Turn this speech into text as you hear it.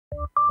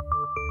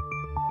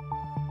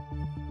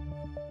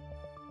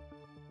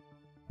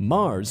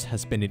Mars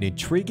has been an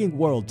intriguing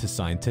world to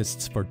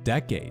scientists for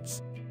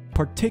decades,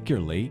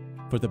 particularly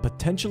for the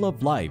potential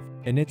of life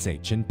in its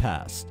ancient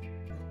past.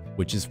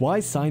 Which is why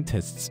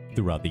scientists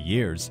throughout the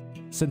years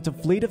sent a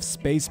fleet of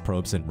space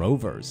probes and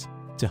rovers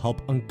to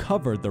help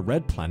uncover the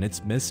red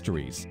planet's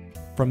mysteries,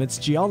 from its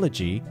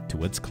geology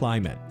to its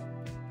climate.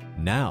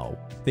 Now,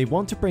 they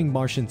want to bring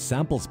Martian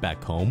samples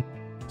back home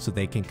so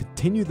they can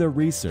continue their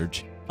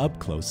research up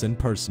close and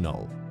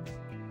personal.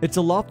 It's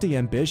a lofty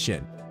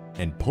ambition,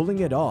 and pulling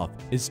it off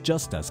is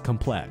just as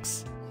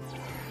complex.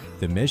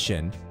 The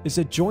mission is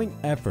a joint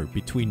effort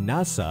between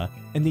NASA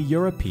and the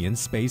European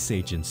Space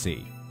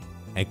Agency,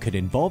 and could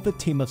involve a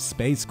team of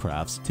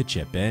spacecrafts to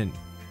chip in.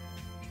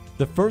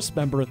 The first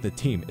member of the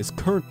team is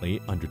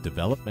currently under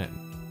development,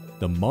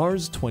 the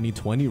Mars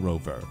 2020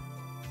 rover.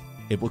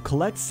 It will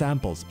collect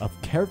samples of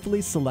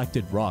carefully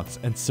selected rocks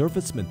and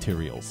surface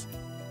materials,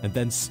 and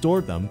then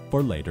store them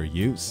for later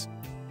use.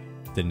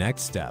 The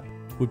next step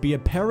would be a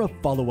pair of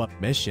follow-up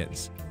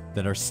missions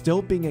that are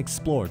still being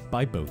explored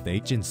by both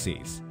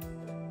agencies.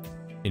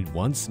 In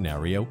one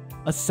scenario,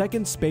 a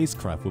second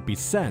spacecraft would be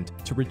sent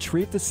to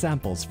retrieve the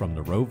samples from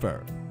the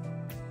rover.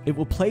 It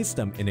will place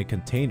them in a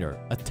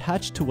container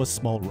attached to a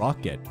small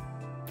rocket,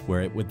 where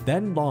it would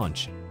then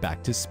launch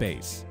back to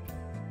space.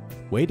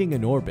 Waiting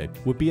in orbit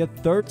would be a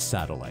third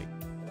satellite,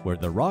 where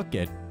the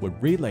rocket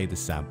would relay the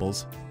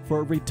samples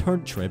for a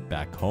return trip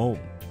back home.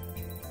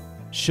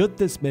 Should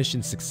this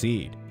mission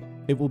succeed,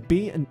 it will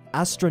be an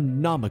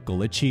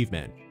astronomical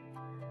achievement.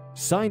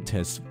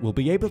 Scientists will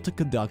be able to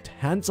conduct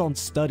hands-on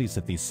studies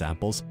of these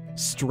samples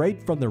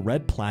straight from the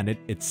red planet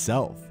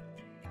itself,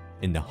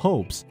 in the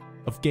hopes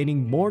of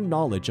gaining more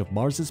knowledge of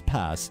Mars's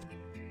past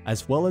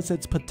as well as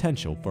its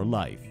potential for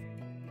life.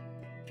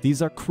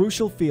 These are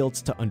crucial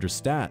fields to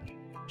understand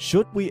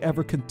should we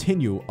ever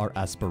continue our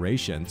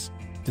aspirations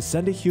to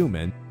send a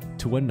human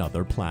to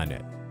another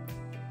planet.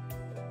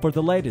 For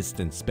the latest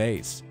in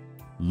space,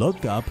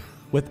 look up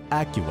with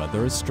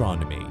AccuWeather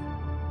Astronomy.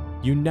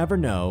 You never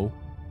know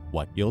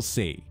what you'll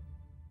see.